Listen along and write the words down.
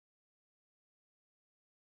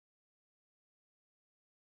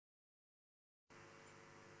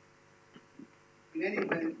in any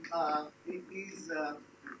event, it is a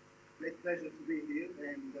great pleasure to be here,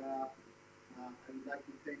 and I would like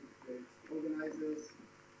to thank the organizers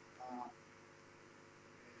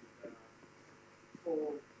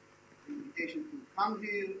for the invitation to come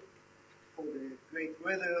here, for the great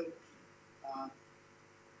weather.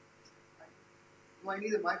 Do I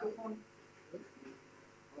need a microphone?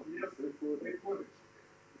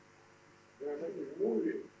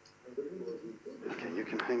 Okay, you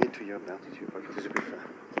can hang it to your belt if you prefer.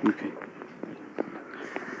 Okay.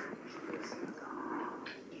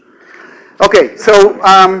 Okay, so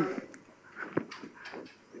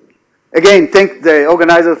again, thank the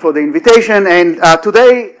organizer for the invitation, and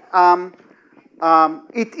today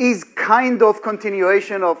it is kind of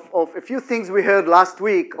continuation of a few things we heard last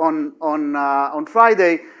week on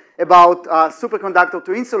Friday about superconductor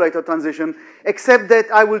to insulator transition, except that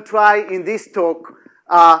I will try in this talk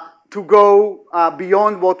to go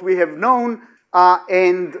beyond what we have known,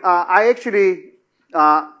 and I actually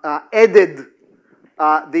added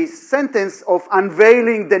this sentence of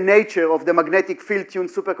unveiling the nature of the magnetic field-tuned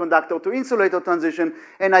superconductor to insulator transition,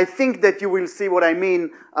 and I think that you will see what I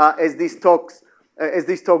mean as this talk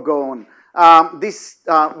go on. This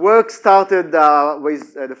work started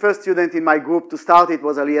with the first student in my group to start it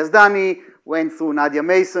was Ali Yazdani, went through Nadia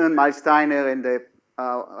Mason, Miles Steiner, and the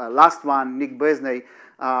last one, Nick Bresnay.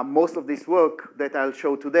 Most of this work that I'll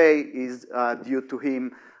show today is due to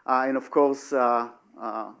him, and of course,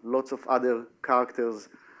 lots of other characters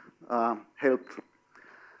helped.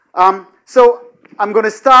 So I'm going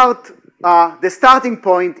to start, the starting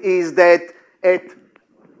point is that at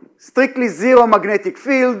strictly zero magnetic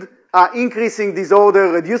field, increasing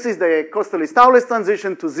disorder reduces the Kosterlitz-Thouless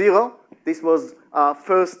transition to zero. This was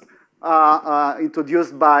first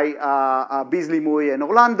introduced by Beasley, Murray, and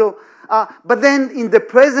Orlando. But then in the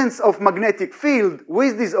presence of magnetic field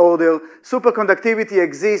with disorder, superconductivity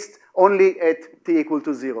exists only at t equal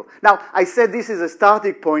to 0. Now, I said this is a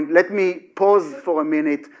starting point. Let me pause for a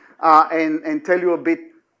minute and tell you a bit,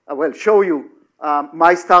 well, show you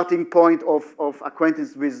my starting point of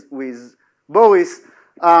acquaintance with Boris.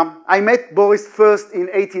 I met Boris first in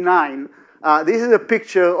 '89. This is a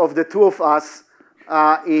picture of the two of us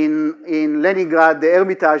in Leningrad. The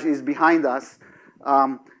Hermitage is behind us.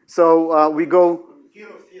 So we go... Here.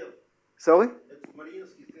 Sorry? It's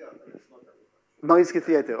Mariinsky Theater. It's not Mariinsky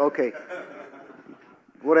Theater, okay.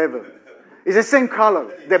 Whatever. It's the same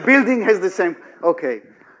color. The building has the same... Okay.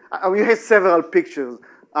 We have several pictures.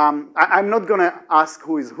 I'm not going to ask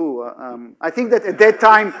who is who. I think that at that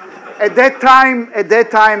time,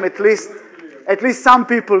 at least some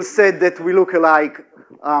people said that we look alike.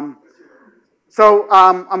 So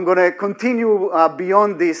I'm going to continue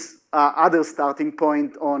beyond this other starting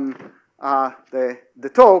point on the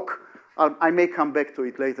talk. I may come back to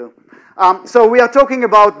it later. So we are talking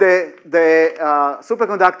about the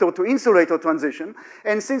superconductor to insulator transition.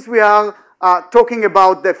 And since we are talking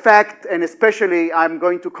about the fact, and especially I'm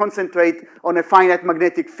going to concentrate on a finite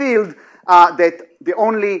magnetic field, that the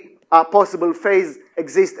only possible phase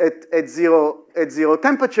exists at zero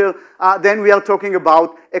temperature, then we are talking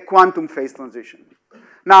about a quantum phase transition.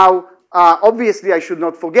 Now, obviously, I should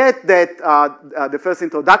not forget that the first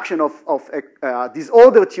introduction of a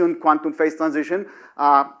disorder-tuned quantum phase transition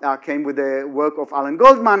came with the work of Alan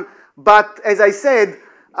Goldman. But as I said,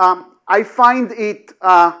 I find it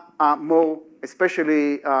more,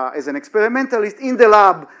 especially as an experimentalist, in the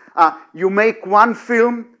lab, you make one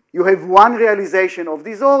film, you have one realization of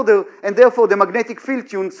disorder, and therefore the magnetic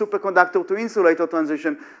field-tuned superconductor to insulator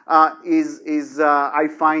transition is I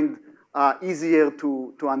find, easier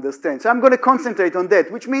to understand. So I'm going to concentrate on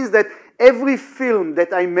that, which means that every film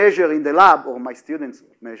that I measure in the lab, or my students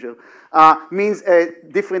measure, means a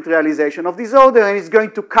different realization of disorder, and it's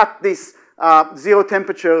going to cut this zero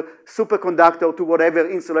temperature superconductor to whatever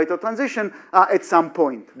insulator transition at some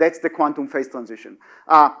point. That's the quantum phase transition.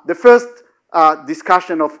 The first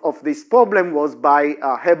discussion of this problem was by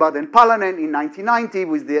Hebard and Palanen in 1990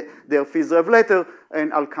 with their Fizerev letter,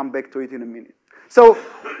 and I'll come back to it in a minute. So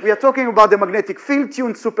we are talking about the magnetic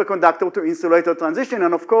field-tuned superconductor to insulator transition,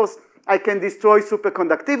 and of course, I can destroy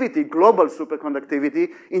superconductivity, global superconductivity,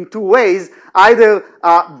 in two ways, either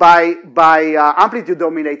by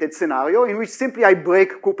amplitude-dominated scenario, in which simply I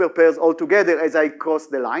break Cooper pairs altogether as I cross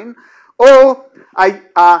the line, Or I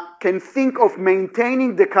can think of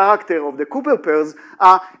maintaining the character of the Cooper pairs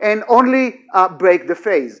and only break the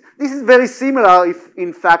phase. This is very similar, if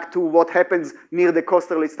in fact, to what happens near the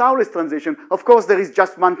Kosterlitz-Taulis transition. Of course, there is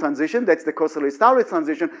just one transition, that's the Kosterlitz-Taulis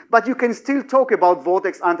transition, but you can still talk about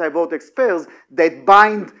vortex-anti-vortex pairs that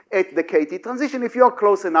bind at the KT transition if you are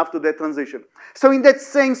close enough to that transition. So in that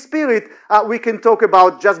same spirit, we can talk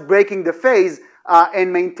about just breaking the phase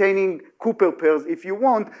and maintaining Cooper pairs, if you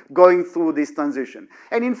want, going through this transition.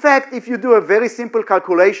 And in fact, if you do a very simple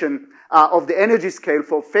calculation of the energy scale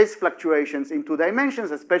for phase fluctuations in 2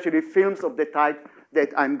 dimensions, especially films of the type that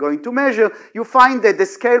I'm going to measure, you find that the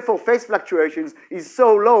scale for phase fluctuations is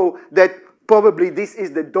so low that probably this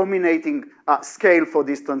is the dominating scale for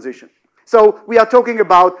this transition. So we are talking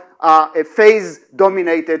about a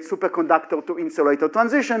phase-dominated superconductor to insulator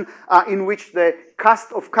transition in which the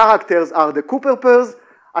cast of characters are the Cooper pairs.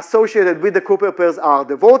 Associated with the Cooper pairs are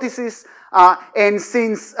the vortices. And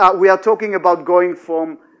since we are talking about going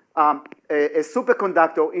from a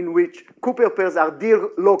superconductor in which Cooper pairs are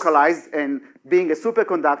delocalized, and being a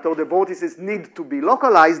superconductor, the vortices need to be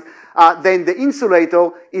localized, then the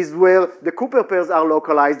insulator is where the Cooper pairs are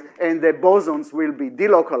localized and the bosons will be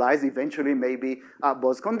delocalized, eventually maybe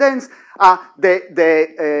Bose-condense.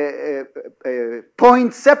 The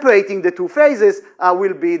point separating the two phases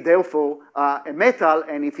will be therefore a metal,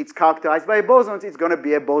 and if it's characterized by bosons, it's going to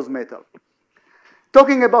be a Bose metal.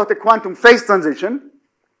 Talking about the quantum phase transition,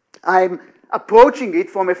 I'm approaching it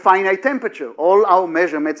from a finite temperature. All our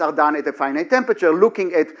measurements are done at a finite temperature,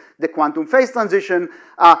 looking at the quantum phase transition,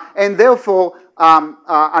 and therefore,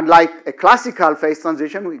 unlike a classical phase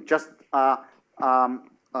transition, we just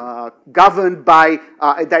governed by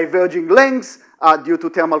a diverging length due to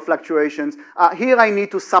thermal fluctuations. Here I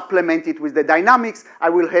need to supplement it with the dynamics. I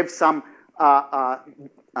will have some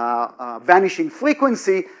vanishing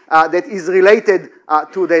frequency that is related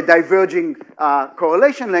to the diverging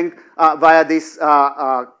correlation length via this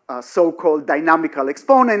so-called dynamical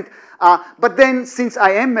exponent. But then, since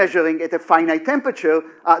I am measuring at a finite temperature,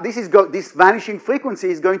 this vanishing frequency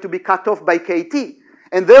is going to be cut off by KT.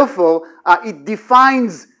 And therefore, it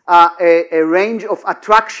defines a range of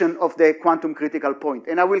attraction of the quantum critical point.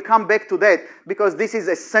 And I will come back to that because this is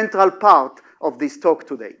a central part of this talk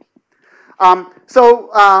today.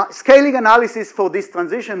 Scaling analysis for this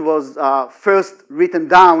transition was first written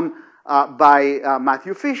down by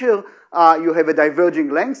Matthew Fisher. You have a diverging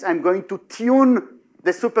length. I'm going to tune the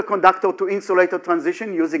superconductor to insulator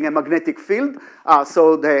transition using a magnetic field.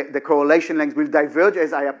 So the correlation length will diverge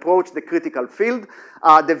as I approach the critical field.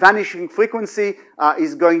 The vanishing frequency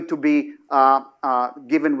is going to be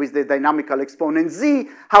given with the dynamical exponent z.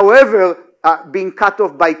 However, being cut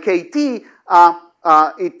off by KT,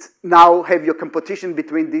 it now have your competition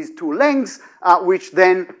between these two lengths, which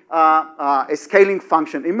then a scaling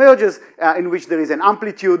function emerges in which there is an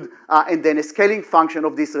amplitude and then a scaling function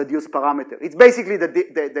of this reduced parameter. It's basically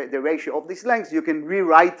the ratio of these lengths. You can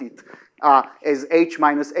rewrite it as h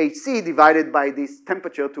minus hc divided by this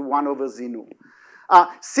temperature to 1 over z nu.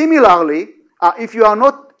 Similarly, if you are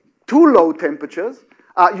not too low temperatures,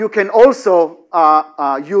 you can also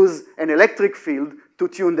use an electric field to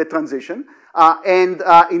tune the transition. In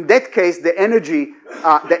that case, the energy,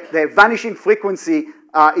 the vanishing frequency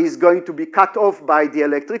is going to be cut off by the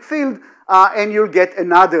electric field, and you'll get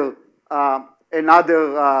another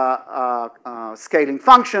scaling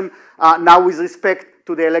function, now with respect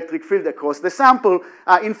to the electric field across the sample.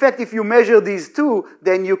 In fact, if you measure these two,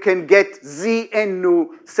 then you can get z and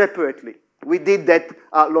nu separately. We did that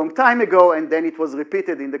a long time ago, and then it was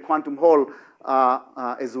repeated in the quantum Hall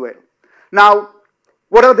as well. Now,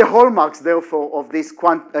 what are the hallmarks, therefore, of this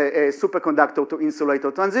superconductor to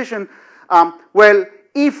insulator transition? Well,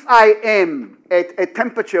 if I am at a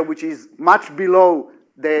temperature which is much below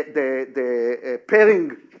the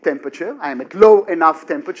pairing temperature, I am at low enough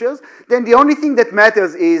temperatures, then the only thing that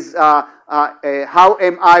matters is how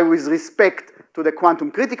am I with respect to the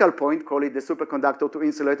quantum critical point, call it the superconductor to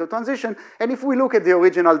insulator transition. And if we look at the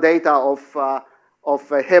original data of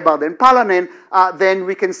Hebard and Palanen, then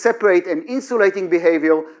we can separate an insulating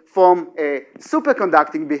behavior from a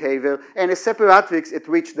superconducting behavior and a separatrix at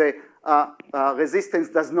which the resistance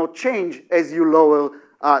does not change as you lower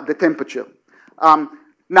the temperature.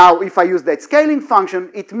 Now, if I use that scaling function,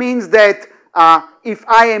 it means that if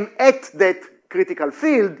I am at that critical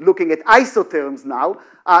field, looking at isotherms now,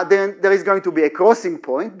 then there is going to be a crossing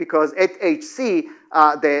point because at HC,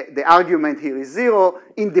 the argument here is 0,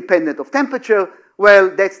 independent of temperature.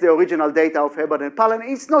 Well, that's the original data of Hebard and Palanen.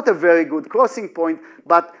 It's not a very good crossing point,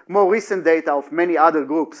 but more recent data of many other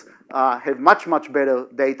groups have much, much better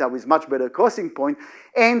data with much better crossing point.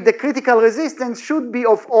 And the critical resistance should be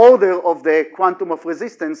of order of the quantum of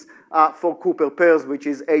resistance for Cooper pairs, which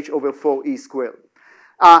is h over 4e squared.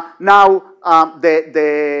 Now,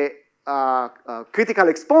 the critical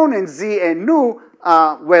exponents, z and nu,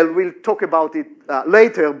 well, we'll talk about it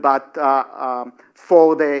later, but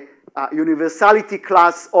for the universality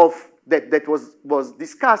class of that was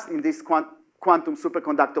discussed in this quantum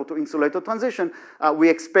superconductor to insulator transition, we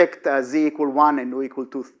expect z equal 1 and nu equal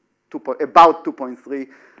to about 2.3.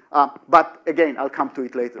 But again, I'll come to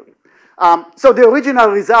it later. So the original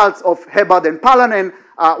results of Hebard and Palanen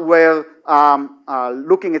were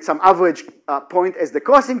looking at some average point as the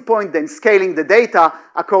crossing point, then scaling the data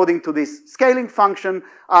according to this scaling function,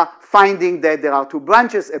 finding that there are two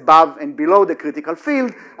branches above and below the critical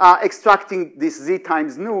field, extracting this z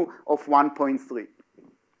times nu of 1.3.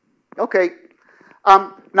 Okay.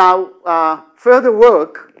 Now, further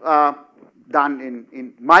work done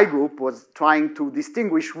in my group was trying to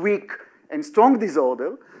distinguish weak and strong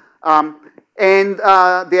disorder. And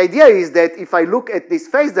the idea is that if I look at this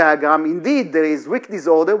phase diagram, indeed there is weak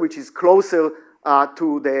disorder, which is closer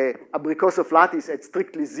to the Abrikosov lattice at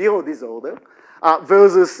strictly zero disorder,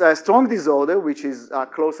 versus strong disorder, which is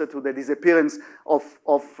closer to the disappearance of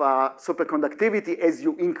superconductivity as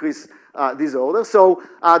you increase disorder. So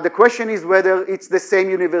the question is whether it's the same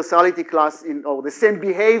universality class or the same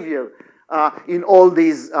behavior in all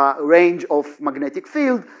these range of magnetic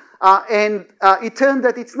field. And it turned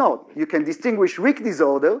that it's not. You can distinguish weak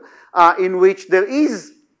disorder in which there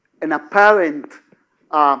is an apparent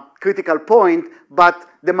critical point, but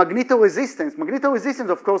the magnetoresistance,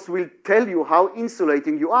 of course, will tell you how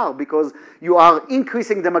insulating you are because you are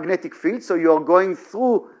increasing the magnetic field, so you are going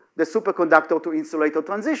through the superconductor to insulator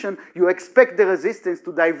transition. You expect the resistance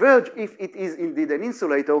to diverge if it is indeed an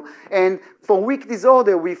insulator. And for weak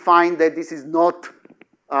disorder, we find that this is not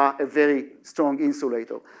a very strong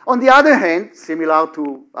insulator. On the other hand, similar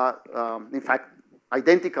to, in fact,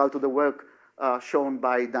 identical to the work shown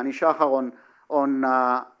by Danish Aharon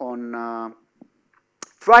on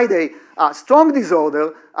Friday, strong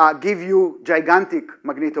disorder give you gigantic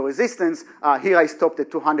magnetoresistance. Here I stopped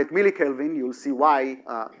at 200 millikelvin. You'll see why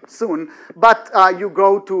soon. But you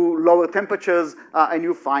go to lower temperatures and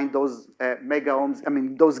you find those megaohms,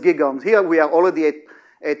 those gigaohms. Here we are already at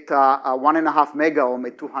 1.5 megaohm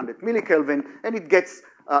at 200 millikelvin, and it gets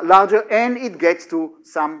larger, and it gets to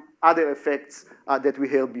some other effects that we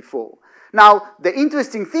heard before. Now, the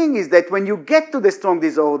interesting thing is that when you get to the strong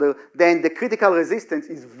disorder, then the critical resistance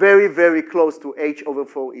is very, very close to h over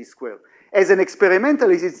 4e squared. As an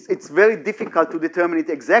experimentalist, it's very difficult to determine it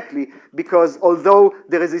exactly because although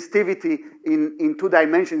the resistivity in 2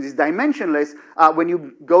 dimensions is dimensionless, when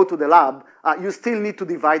you go to the lab, you still need to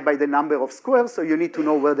divide by the number of squares, so you need to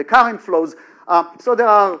know where the current flows. So there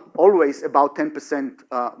are always about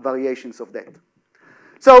 10% variations of that.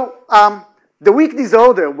 So the weak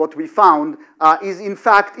disorder, what we found, is in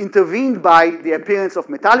fact intervened by the appearance of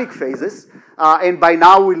metallic phases. And by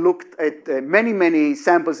now we looked at many, many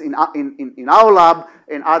samples in our lab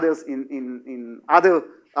and others in other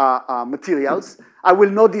materials. I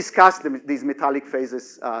will not discuss these metallic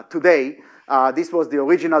phases today. This was the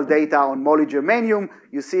original data on moly-germanium.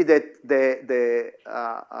 You see that the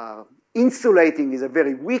insulating is a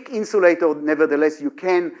very weak insulator. Nevertheless, you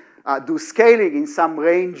can do scaling in some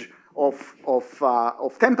range of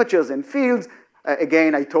temperatures and fields.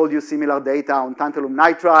 Again, I told you similar data on tantalum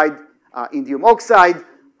nitride, indium oxide.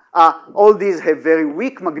 All these have very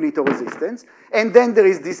weak magnetoresistance. And then there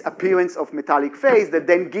is this appearance of metallic phase that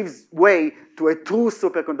then gives way to a true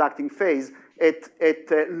superconducting phase at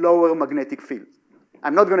lower magnetic field.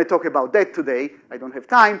 I'm not going to talk about that today. I don't have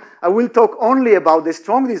time. I will talk only about the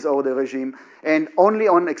strong disorder regime and only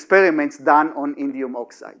on experiments done on indium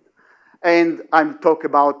oxide. And I'm talking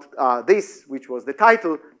about this, which was the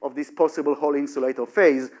title of this possible whole insulator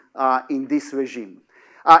phase in this regime.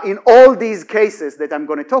 In all these cases that I'm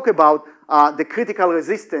going to talk about, the critical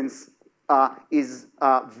resistance is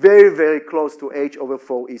very, very close to h over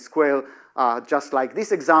 4e squared, just like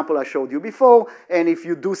this example I showed you before. And if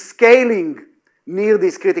you do scaling near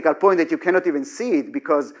this critical point that you cannot even see it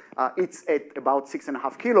because it's at about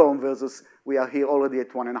 6.5 kilo ohm versus we are here already at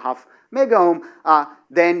 1.5 mega ohm,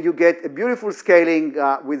 then you get a beautiful scaling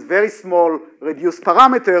with very small reduced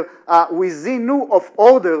parameter with z nu of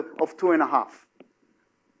order of 2.5.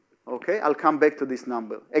 Okay, I'll come back to this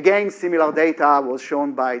number. Again, similar data was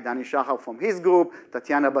shown by Dani Shachar from his group,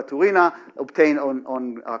 Tatiana Baturina, obtained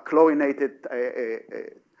on chlorinated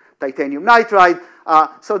titanium nitride.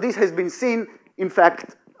 So this has been seen. In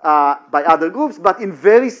fact, by other groups, but in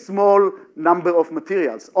very small number of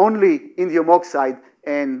materials, only indium oxide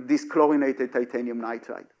and this chlorinated titanium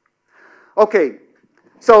nitride. Okay,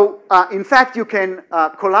 so in fact, you can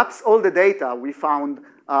collapse all the data we found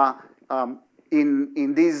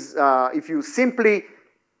in these, if you simply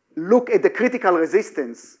look at the critical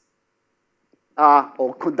resistance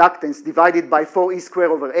or conductance divided by 4e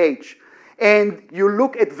squared over h, and you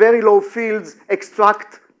look at very low fields,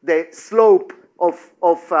 extract the slope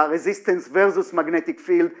of resistance versus magnetic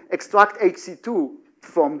field, extract Hc2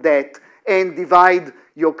 from that, and divide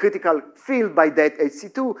your critical field by that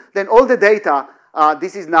Hc2, then all the data,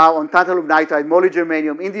 this is now on tantalum nitride,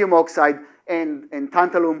 molygermanium, indium oxide, and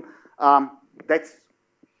tantalum, that's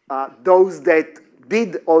those that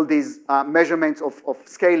did all these measurements of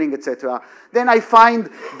scaling, etc. Then I find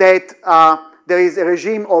that there is a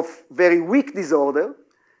regime of very weak disorder,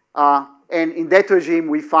 and in that regime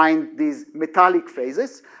we find these metallic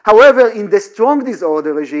phases. However, in the strong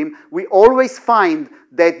disorder regime, we always find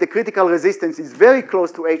that the critical resistance is very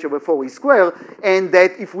close to h over 4e squared, and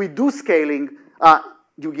that if we do scaling,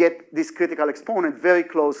 you get this critical exponent very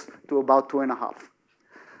close to about 2.5.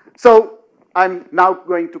 So I'm now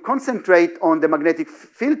going to concentrate on the magnetic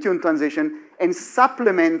field tune transition and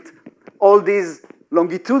supplement all these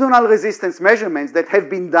longitudinal resistance measurements that have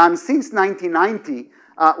been done since 1990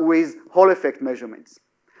 with Hall effect measurements.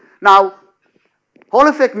 Now, Hall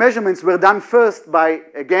effect measurements were done first by,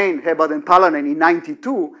 again, Hubbard and Palanen in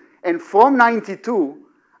 92, and from 92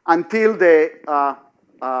 until the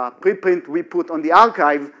preprint we put on the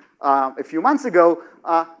archive a few months ago,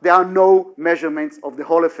 there are no measurements of the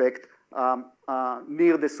Hall effect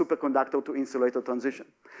near the superconductor to insulator transition.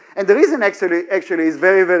 And the reason actually is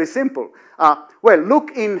very, very simple. Well,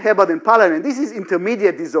 look in Hubbard and Palanen. This is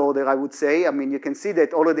intermediate disorder, I would say. I mean, you can see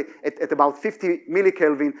that already at about 50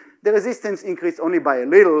 millikelvin, the resistance increased only by a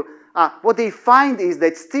little. What they find is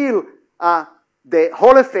that still the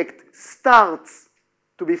Hall effect starts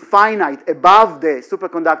to be finite above the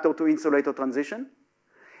superconductor to insulator transition.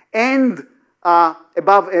 And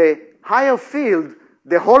above a higher field,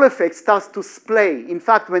 the Hall effect starts to splay. In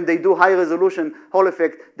fact, when they do high resolution Hall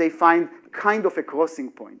effect, they find kind of a crossing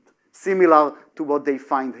point, similar to what they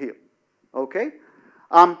find here. Okay?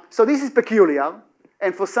 So this is peculiar,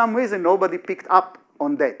 and for some reason nobody picked up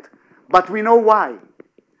on that. But we know why.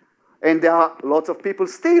 And there are lots of people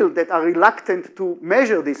still that are reluctant to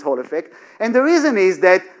measure this Hall effect. And the reason is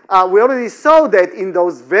that we already saw that in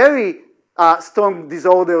those very strong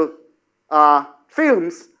disorder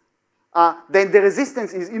films, then the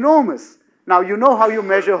resistance is enormous. Now, you know how you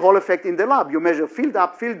measure Hall effect in the lab. You measure field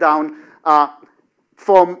up, field down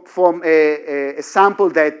from a sample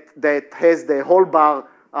that has the Hall bar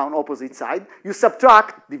on opposite side. You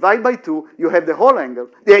subtract, divide by 2, you have the Hall angle.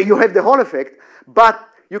 You have the Hall effect, but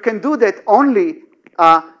you can do that only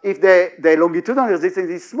if the longitudinal resistance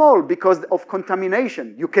is small because of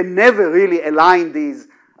contamination. You can never really align these,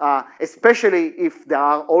 especially if there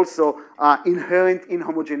are also inherent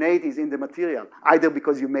inhomogeneities in the material, either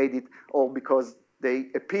because you made it or because they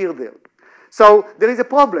appear there. So there is a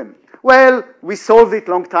problem. Well, we solved it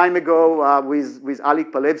a long time ago with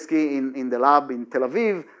Alik Palevsky in the lab in Tel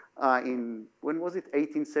Aviv in, when was it,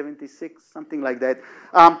 1876, something like that.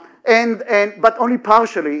 But only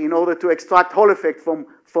partially in order to extract Hall effect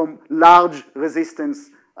from large resistance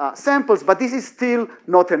samples, but this is still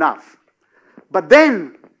not enough. But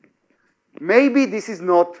then, maybe this is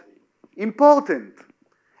not important.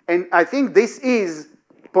 And I think this is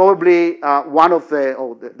probably one of the,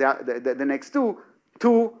 or the next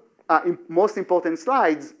two most important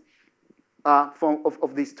slides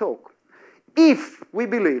of this talk. If we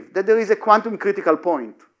believe that there is a quantum critical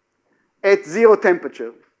point at 0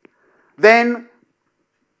 temperature, then,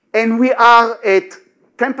 and we are at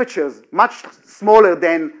temperatures much smaller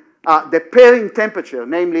than the pairing temperature,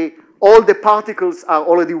 namely all the particles are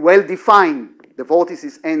already well defined, the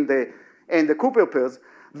vortices and the Cooper pairs,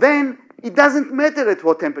 then it doesn't matter at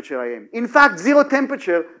what temperature I am. In fact, 0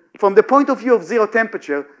 temperature, from the point of view of 0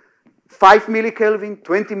 temperature, 5 millikelvin,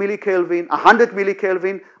 20 millikelvin, 100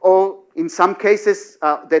 millikelvin, or in some cases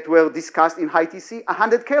that were discussed in high TC,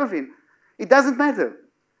 100 Kelvin. It doesn't matter.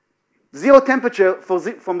 0 temperature,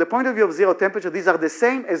 from the point of view of 0 temperature, these are the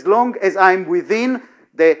same as long as I'm within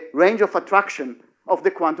the range of attraction of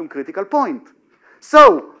the quantum critical point.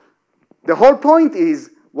 So, the whole point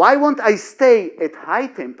is, why won't I stay at high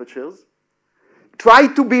temperatures, try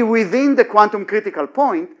to be within the quantum critical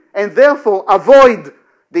point, and therefore avoid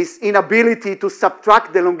this inability to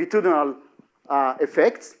subtract the longitudinal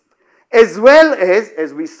effects, as well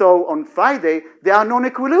as we saw on Friday, there are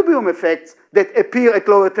non-equilibrium effects that appear at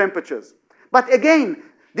lower temperatures. But again,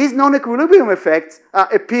 these non-equilibrium effects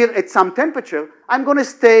appear at some temperature. I'm going to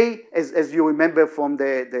stay, as you remember from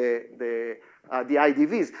the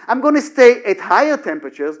IDVs, I'm going to stay at higher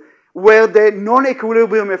temperatures where the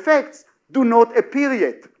non-equilibrium effects do not appear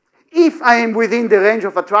yet. If I am within the range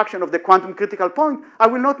of attraction of the quantum critical point, I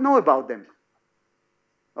will not know about them.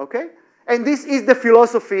 Okay? And this is the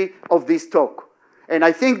philosophy of this talk. And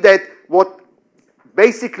I think that what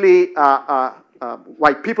basically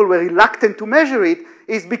why people were reluctant to measure it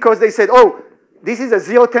is because they said, oh, this is a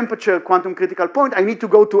zero temperature quantum critical point. I need to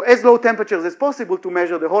go to as low temperatures as possible to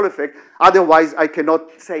measure the Hall effect. Otherwise, I cannot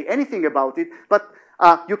say anything about it. But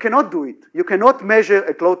you cannot do it. You cannot measure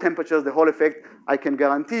at low temperatures the Hall effect. I can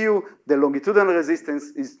guarantee you the longitudinal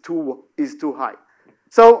resistance is too high.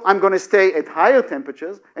 So I'm going to stay at higher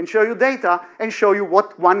temperatures and show you data and show you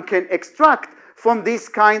what one can extract from this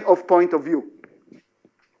kind of point of view.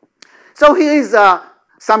 So here is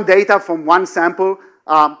some data from one sample.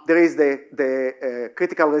 There is the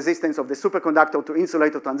critical resistance of the superconductor to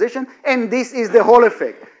insulator transition, and this is the Hall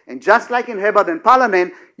effect. And just like in Hubbard and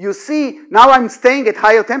Palanen, you see, now I'm staying at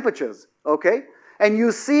higher temperatures, okay? And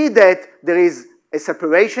you see that there is a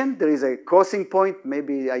separation, there is a crossing point,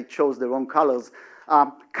 maybe I chose the wrong colors,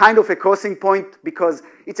 kind of a crossing point because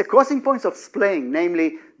it's a crossing point of splaying,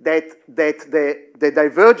 namely that the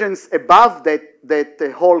divergence above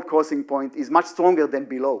that whole crossing point is much stronger than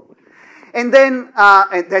below. And then,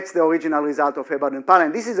 and that's the original result of Hubbard and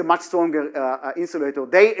Palanen. This is a much stronger insulator.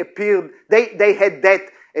 They had that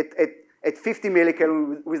at 50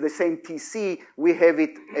 millikelvin with the same TC. We have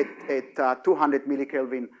it at 200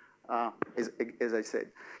 millikelvin, as I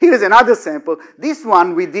said. Here is another sample. This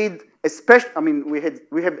one we did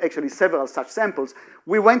we have actually several such samples.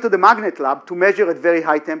 We went to the magnet lab to measure at very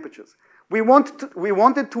high temperatures. We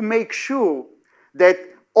wanted to make sure that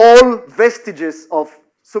all vestiges of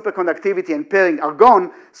superconductivity and pairing are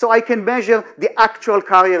gone, so I can measure the actual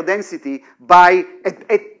carrier density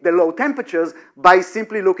at the low temperatures by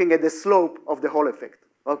simply looking at the slope of the Hall effect.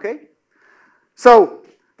 Okay? So,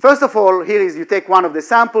 first of all, here is you take one of the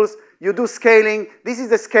samples, you do scaling. This is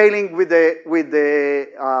the scaling with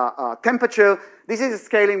the temperature. This is the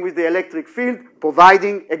scaling with the electric field,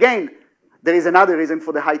 providing, again, there is another reason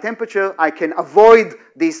for the high temperature. I can avoid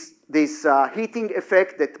this heating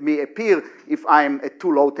effect that may appear if I'm at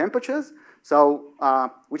too low temperatures. So,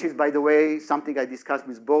 which is, by the way, something I discussed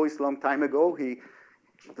with Boris a long time ago.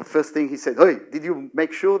 The first thing he said, hey, did you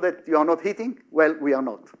make sure that you are not heating? Well, we are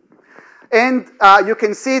not. And you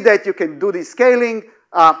can see that you can do this scaling.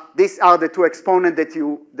 These are the two exponents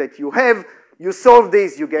that you have. You solve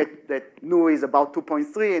this, you get that nu is about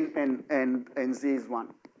 2.3 and z is 1.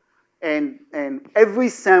 And every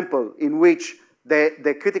sample in which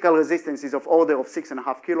the critical resistance is of order of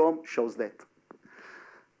 6.5 kilo ohm shows that.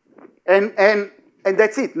 And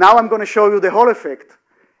that's it. Now I'm going to show you the Hall effect.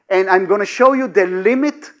 And I'm going to show you the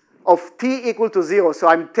limit of t equal to 0. So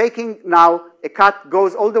I'm taking now a cut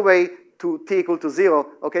goes all the way to t equal to 0.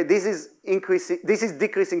 Okay, this is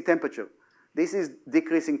decreasing temperature. This is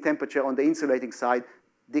decreasing temperature on the insulating side,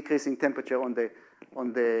 decreasing temperature on the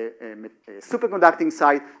superconducting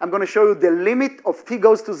side. I'm going to show you the limit of t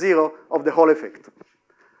goes to 0 of the Hall effect.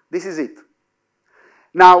 This is it.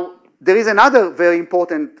 Now, there is another very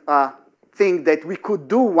important thing that we could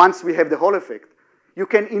do once we have the Hall effect. You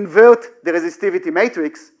can invert the resistivity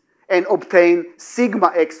matrix and obtain sigma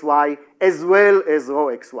xy as well as rho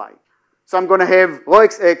xy. So I'm going to have rho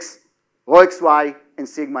xx, rho xy, and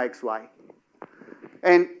sigma xy.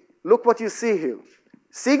 And look what you see here.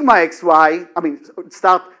 Sigma xy,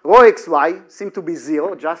 rho xy seem to be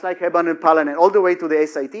 0, just like Hubbard and Palanen, all the way to the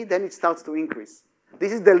SIT, then it starts to increase.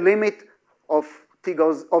 This is the limit of t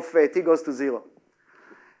goes to 0.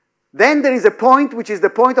 Then there is a point, which is the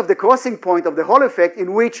point of the crossing point of the Hall effect,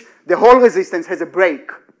 in which the Hall resistance has a break.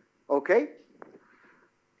 Okay?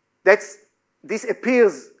 This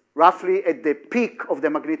appears roughly at the peak of the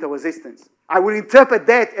magnetoresistance. I will interpret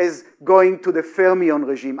that as going to the fermion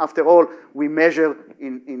regime. After all, we measure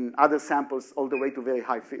in other samples all the way to very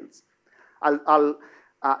high fields. The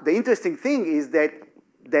interesting thing is that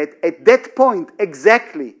at that point,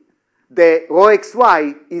 exactly, the rho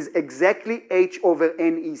xy is exactly h over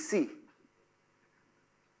NEC,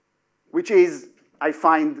 which is, I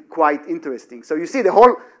find, quite interesting. So you see the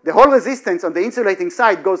whole resistance on the insulating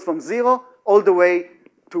side goes from 0 all the way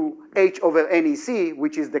to h over NEC,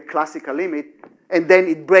 which is the classical limit, and then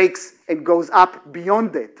it breaks and goes up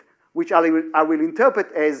beyond that, which I will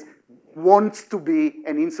interpret as wants to be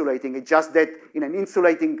an insulating. It's just that in an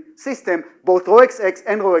insulating system, both rho xx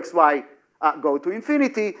and rho xy go to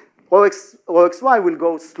infinity. Rho xy will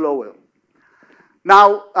go slower.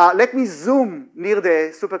 Now, let me zoom near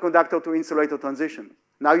the superconductor to insulator transition.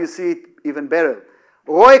 Now you see it even better.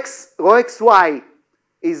 Rho xy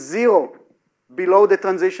is 0 below the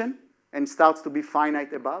transition and starts to be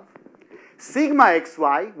finite above. Sigma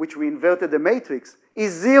xy, which we inverted the matrix,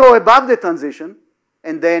 is 0 above the transition.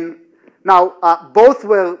 And then, now, both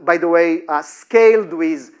were, by the way, scaled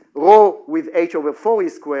with rho with h over 4e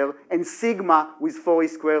squared and sigma with 4e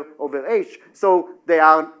squared over h. So they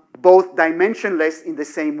are both dimensionless in the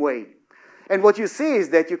same way. And what you see is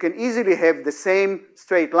that you can easily have the same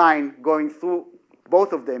straight line going through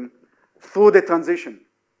both of them through the transition.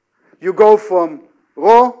 You go from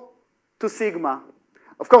rho to sigma.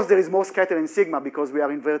 Of course, there is more scatter in sigma because we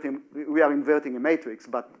are inverting a matrix,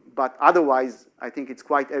 but otherwise, I think it's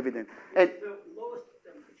quite evident. And the lowest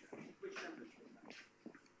temperature, which temperature is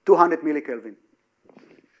that? 200 millikelvin.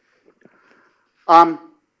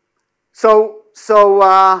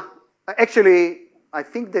 Actually, I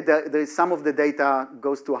think that there is some of the data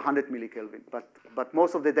goes to 100 millikelvin, but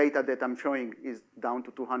most of the data that I'm showing is down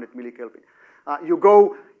to 200 millikelvin.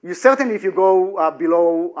 Certainly, if you go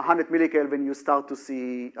below 100 millikelvin, you start to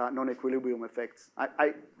see non-equilibrium effects.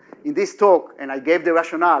 In this talk, and I gave the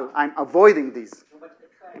rationale, I'm avoiding these. So, but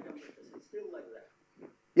at high temperatures, it's still like that?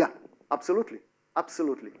 Yeah, absolutely,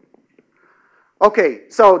 absolutely. Okay,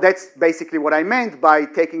 so that's basically what I meant by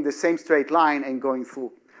taking the same straight line and going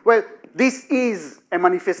through. Well, this is a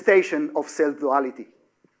manifestation of self-duality.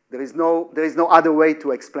 There is no other way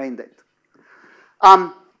to explain that.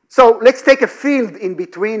 So let's take a field in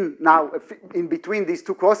between now, in between these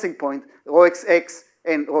two crossing points, rho xx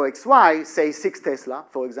and rho xy, say 6 Tesla,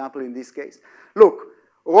 for example, in this case. Look,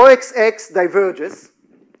 rho xx diverges.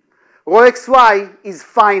 Rho xy is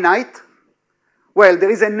finite. Well, there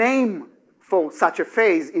is a name for such a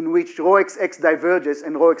phase in which rho xx diverges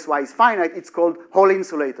and rho xy is finite. It's called Hall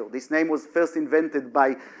insulator. This name was first invented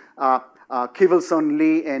by Kivelson,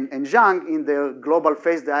 Lee, and Zhang in their global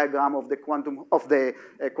phase diagram of the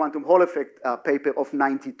quantum Hall effect paper of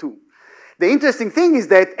 '92. The interesting thing is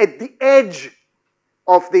that at the edge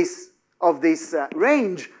of this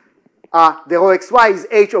range, the rho xy is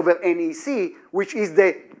h over NEC, which is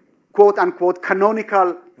the quote-unquote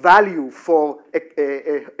canonical value for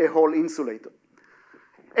a Hall insulator.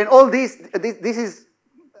 And all this is,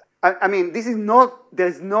 I mean, this is not,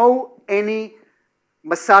 there's no any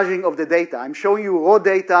massaging of the data. I'm showing you raw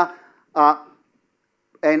data,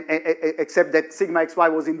 except that sigma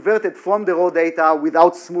xy was inverted from the raw data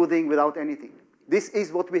without smoothing, without anything. This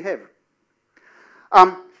is what we have.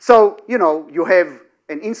 So, you know, you have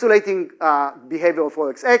an insulating behavior of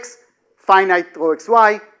rho xx, finite rho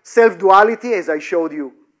xy, self-duality, as I showed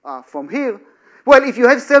you from here. Well, if you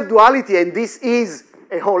have self-duality and this is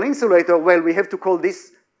a Hall insulator, well, we have to call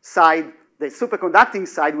this side, the superconducting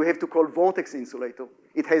side, we have to call vortex insulator.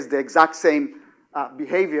 It has the exact same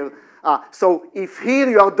behavior. So if here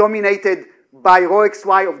you are dominated by rho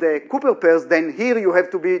xy of the Cooper pairs, then here you have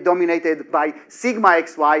to be dominated by sigma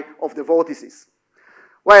xy of the vortices.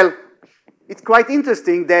 Well, it's quite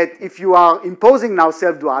interesting that if you are imposing now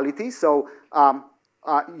self-duality, so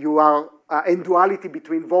you are in duality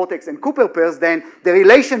between vortex and Cooper pairs, then the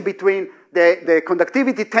relation between the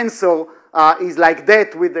conductivity tensor is like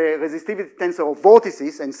that with the resistivity tensor of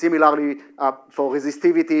vortices, and similarly for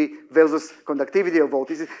resistivity versus conductivity of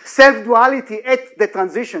vortices. Self-duality at the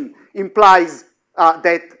transition implies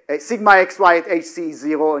that sigma xy at hc is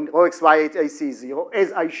 0 and rho xy at hc is 0,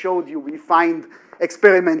 as I showed you we find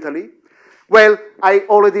experimentally. Well, I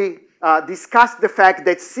already discussed the fact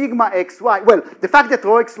that sigma xy, well, the fact that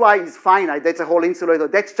rho xy is finite, that's a Hall insulator,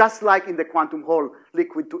 that's just like in the quantum Hall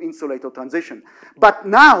liquid to insulator transition. But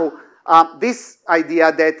now, this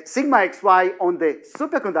idea that sigma xy on the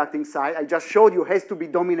superconducting side, I just showed you, has to be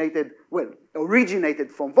dominated, well, originated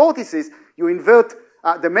from vortices. You invert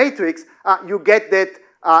the matrix, you get that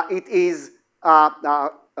it is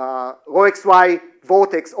rho xy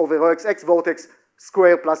vortex over rho xx vortex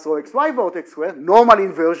square plus rho xy vortex square, normal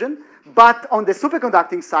inversion. But on the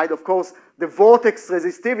superconducting side, of course, the vortex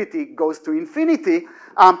resistivity goes to infinity.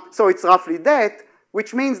 So it's roughly that,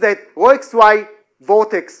 which means that rho xy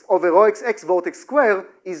vortex over rho xx vortex square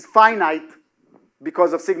is finite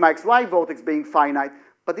because of sigma xy vortex being finite.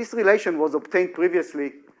 But this relation was obtained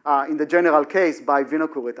previously in the general case by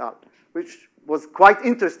Vinokur et al., which was quite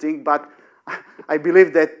interesting, but I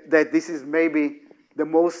believe that this is maybe the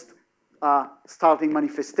most starting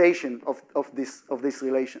manifestation of this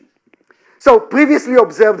relation. So previously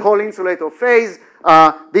observed Hall insulator phase,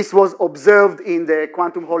 this was observed in the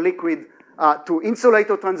quantum Hall liquid to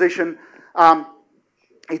insulator transition.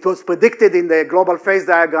 It was predicted in the global phase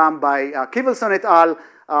diagram by Kivelson et al.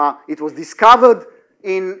 It was discovered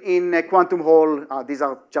in a quantum hole. These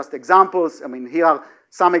are just examples. I mean, here are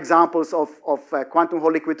some examples of quantum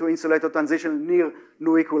hole liquid to insulator transition near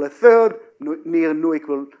nu equal a third, near nu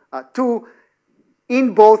equal 2.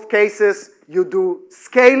 In both cases, you do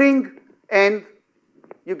scaling and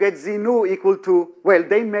you get Z nu equal to, well,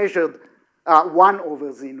 they measured 1 over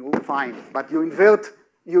Z nu, fine, but you invert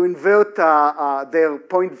their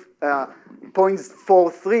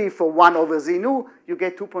 0.43 for 1 over Z nu, you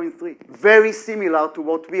get 2.3. Very similar to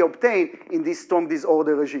what we obtain in this strong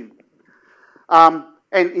disorder regime. And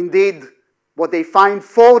indeed, what they find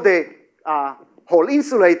for the whole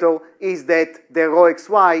insulator is that the rho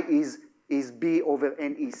xy is B over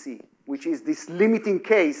NEC, which is this limiting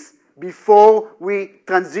case before we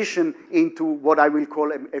transition into what I will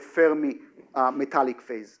call a Fermi metallic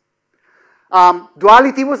phase.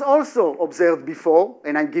 Duality was also observed before,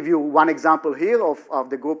 and I give you one example here of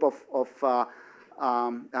the group of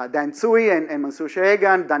Dan Tsui and Mansour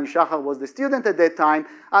Shehegan. Dani Shachar was the student at that time.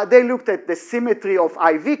 They looked at the symmetry of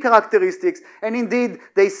IV characteristics, and indeed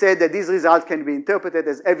they said that these results can be interpreted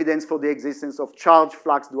as evidence for the existence of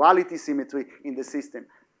charge-flux duality symmetry in the system.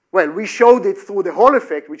 Well, we showed it through the Hall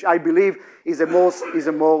effect, which I believe is a more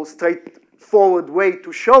straightforward way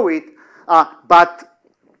to show it, but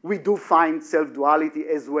we do find self-duality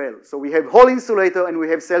as well. So we have Hall insulator and we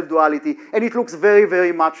have self-duality, and it looks very,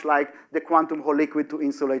 very much like the quantum Hall liquid to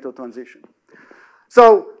insulator transition.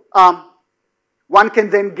 So one can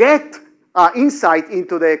then get insight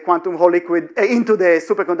into the quantum Hall liquid, into the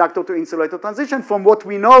superconductor to insulator transition from what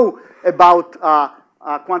we know about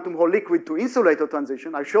quantum Hall liquid to insulator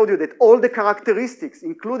transition. I showed you that all the characteristics,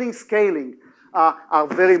 including scaling, are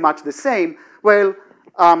very much the same. Well,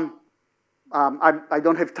 I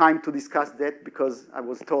don't have time to discuss that because I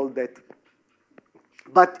was told that.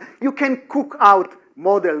 But you can cook out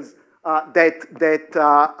models that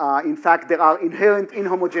in fact, there are inherent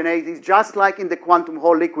inhomogeneities, just like in the quantum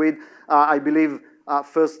Hall liquid. I believe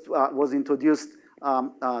first was introduced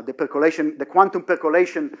the quantum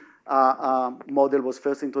percolation model was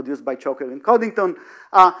first introduced by Choker and Coddington.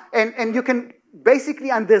 And you can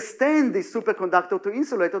basically understand this superconductor to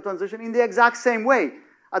insulator transition in the exact same way.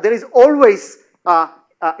 There is always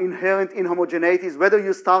inherent inhomogeneities, whether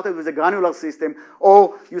you started with a granular system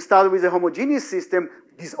or you started with a homogeneous system,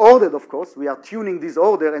 disordered, of course. We are tuning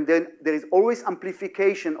disorder, and then there is always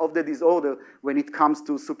amplification of the disorder when it comes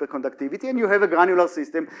to superconductivity. And you have a granular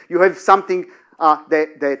system. You have something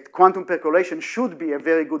that quantum percolation should be a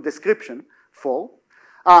very good description for.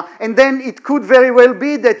 And then it could very well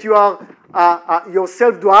be that you are your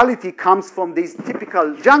self-duality comes from these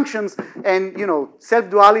typical junctions, and you know,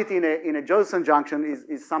 self-duality in a Josephson junction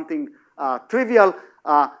is something trivial.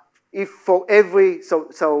 If for every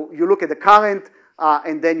so you look at the current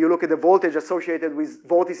and then you look at the voltage associated with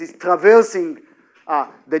vortices traversing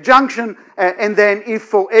the junction, and then if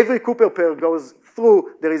for every Cooper pair goes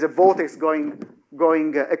through, there is a vortex going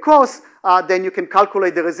across, then you can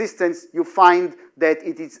calculate the resistance. You find that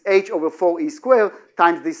it is h over 4e squared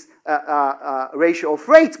times this ratio of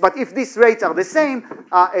rates. But if these rates are the same,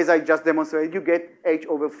 as I just demonstrated, you get h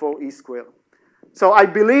over 4e squared. So I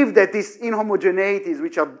believe that these inhomogeneities,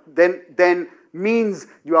 which are then means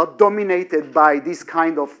you are dominated by this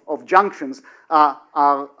kind of junctions,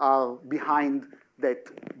 are behind that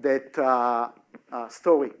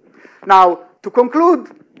story. Now, to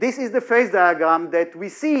conclude, this is the phase diagram that we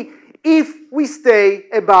see if we stay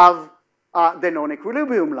above the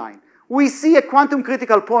non-equilibrium line. We see a quantum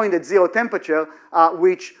critical point at 0 temperature,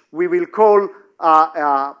 which we will call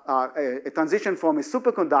a transition from a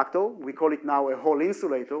superconductor. We call it now a Hall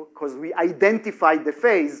insulator, because we identified the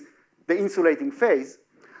phase, the insulating phase.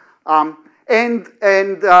 Well,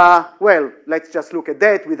 let's just look at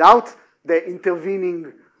that without the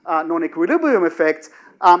intervening non-equilibrium effects.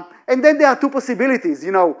 And then there are two possibilities.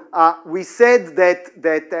 You know, we said that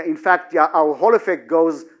in fact, our Hall effect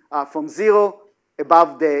goes from 0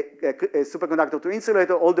 above the superconductor to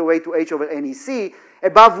insulator all the way to h over NEC,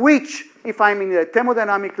 above which, if I'm in the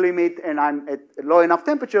thermodynamic limit and I'm at a low enough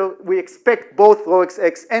temperature, we expect both rho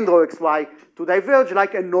xx and rho xy to diverge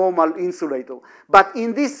like a normal insulator. But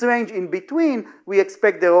in this range in between, we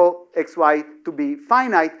expect the rho xy to be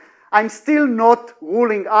finite. I'm still not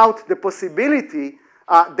ruling out the possibility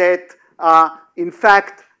that, in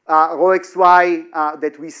fact, rho xy,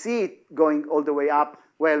 that we see it going all the way up,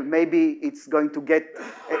 well, maybe it's going to get,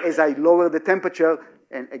 as I lower the temperature,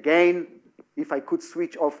 and again, if I could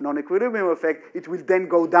switch off non-equilibrium effect, it will then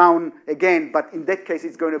go down again, but in that case,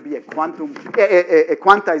 it's going to be a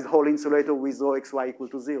quantized Hall insulator with rho xy equal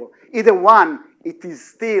to 0. Either one it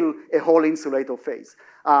is still a Hall insulator phase.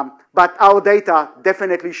 But our data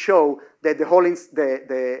definitely show that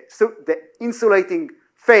the insulating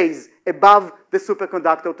phase above the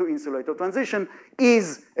superconductor to insulator transition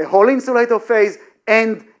is a Hall insulator phase,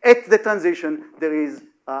 and at the transition there is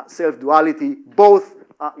self-duality. Both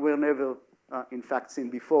were never, in fact, seen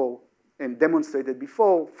before and demonstrated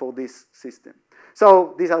before for this system.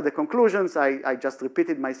 So these are the conclusions. I just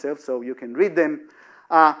repeated myself so you can read them.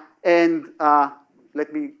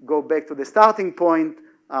 Let me go back to the starting point,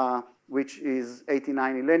 which is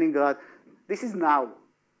 89 in Leningrad. This is now,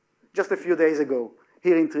 just a few days ago,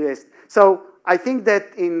 here in Trieste. So I think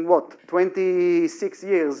that in, 26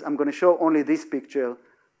 years, I'm going to show only this picture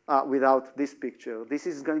without this picture. This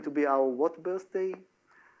is going to be our what birthday?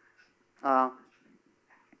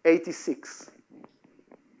 86.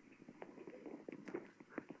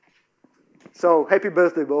 So happy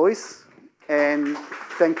birthday, boys, and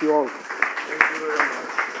thank you all.